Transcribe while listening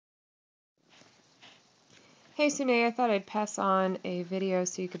Hey Sune, I thought I'd pass on a video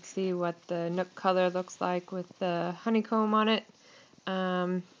so you could see what the Nook color looks like with the honeycomb on it.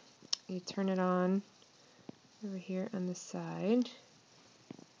 You turn it on over here on the side.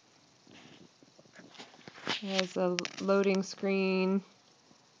 It has a loading screen.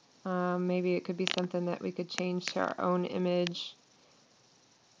 Maybe it could be something that we could change to our own image.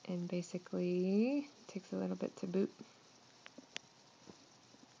 And basically, it takes a little bit to boot.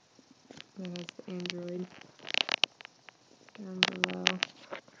 That has the Android down below.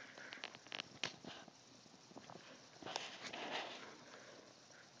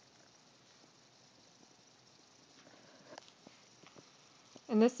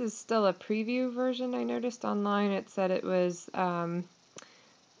 And this is still a preview version. I noticed online it said it was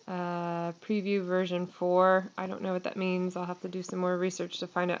preview version 4. I don't know what that means. I'll have to do some more research to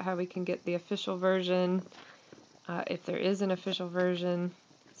find out how we can get the official version, if there is an official version.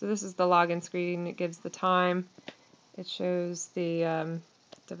 So this is the login screen. It gives the time. It shows the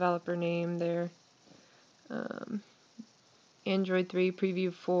developer name there. Android 3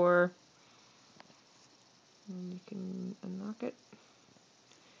 preview 4. And you can unlock it.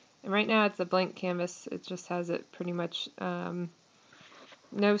 And right now it's a blank canvas. It just has it pretty much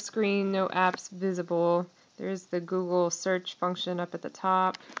no screen, no apps visible. There's the Google search function up at the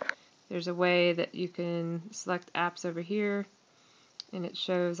top. There's a way that you can select apps over here, and it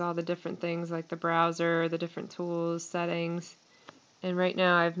shows all the different things like the browser, the different tools, settings. And right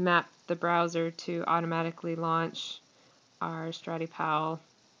now I've mapped the browser to automatically launch our StratiPal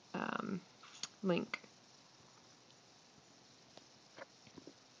link.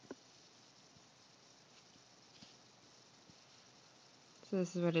 So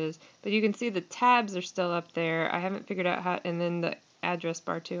this is what it is. But you can see the tabs are still up there. I haven't figured out how, and then the address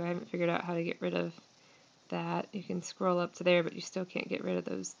bar too. I haven't figured out how to get rid of that. You can scroll up to there, but you still can't get rid of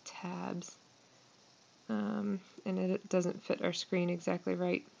those tabs. And it doesn't fit our screen exactly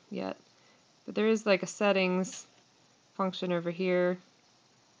right yet. But there is like a settings function over here.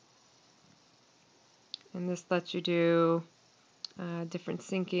 And this lets you do different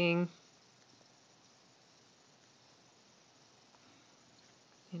syncing.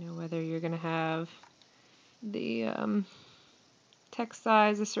 You know, whether you're going to have the text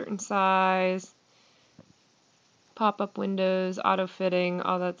size a certain size, pop-up windows, auto-fitting,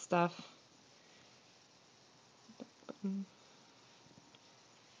 all that stuff.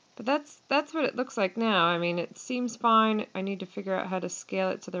 But that's what it looks like now. I mean, it seems fine. I need to figure out how to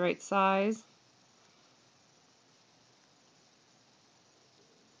scale it to the right size.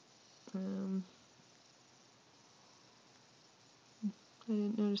 I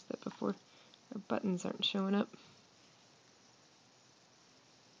didn't notice that before. Our buttons aren't showing up.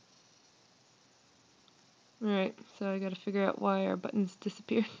 Alright, so I gotta figure out why our buttons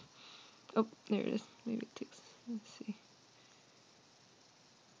disappeared. Oh, there it is. Maybe it takes, let's see.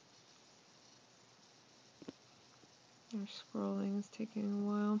 Our scrolling is taking a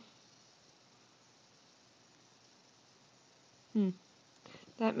while.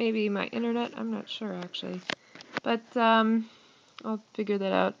 That may be my internet, I'm not sure actually. But I'll figure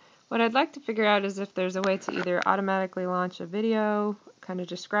that out. What I'd like to figure out is if there's a way to either automatically launch a video, kind of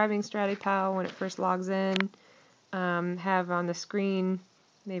describing StratiPal when it first logs in, have on the screen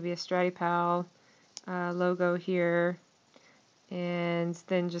maybe a StratiPal logo here, and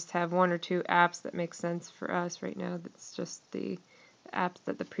then just have one or two apps that make sense for us right now. That's just the apps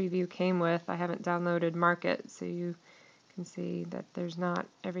that the preview came with. I haven't downloaded Market, so you can see that there's not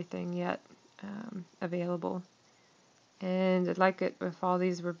everything yet available. And I'd like it if all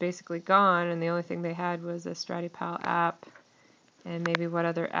these were basically gone and the only thing they had was a StratiPal app and maybe what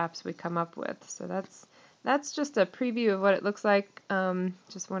other apps we come up with. So that's just a preview of what it looks like.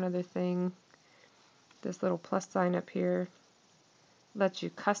 Just one other thing. This little plus sign up here lets you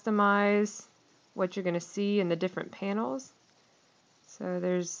customize what you're going to see in the different panels. So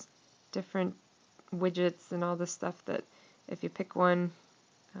there's different widgets and all this stuff that if you pick one,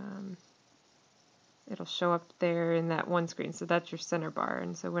 it'll show up there in that one screen. So that's your center bar.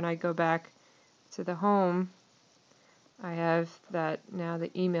 And so when I go back to the home, I have that now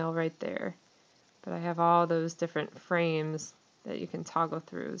the email right there. But I have all those different frames that you can toggle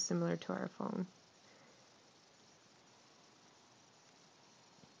through, similar to our phone.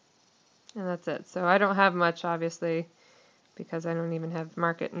 And that's it. So I don't have much, obviously, because I don't even have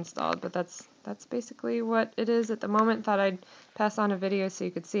Market installed, but that's basically what it is at the moment. Thought I'd pass on a video so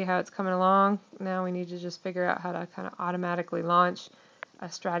you could see how it's coming along. Now we need to just figure out how to kind of automatically launch a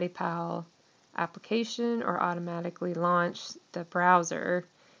StratiPal application or automatically launch the browser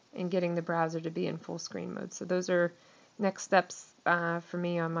and getting the browser to be in full screen mode. So those are next steps for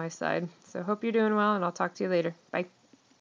me on my side. So hope you're doing well, and I'll talk to you later. Bye.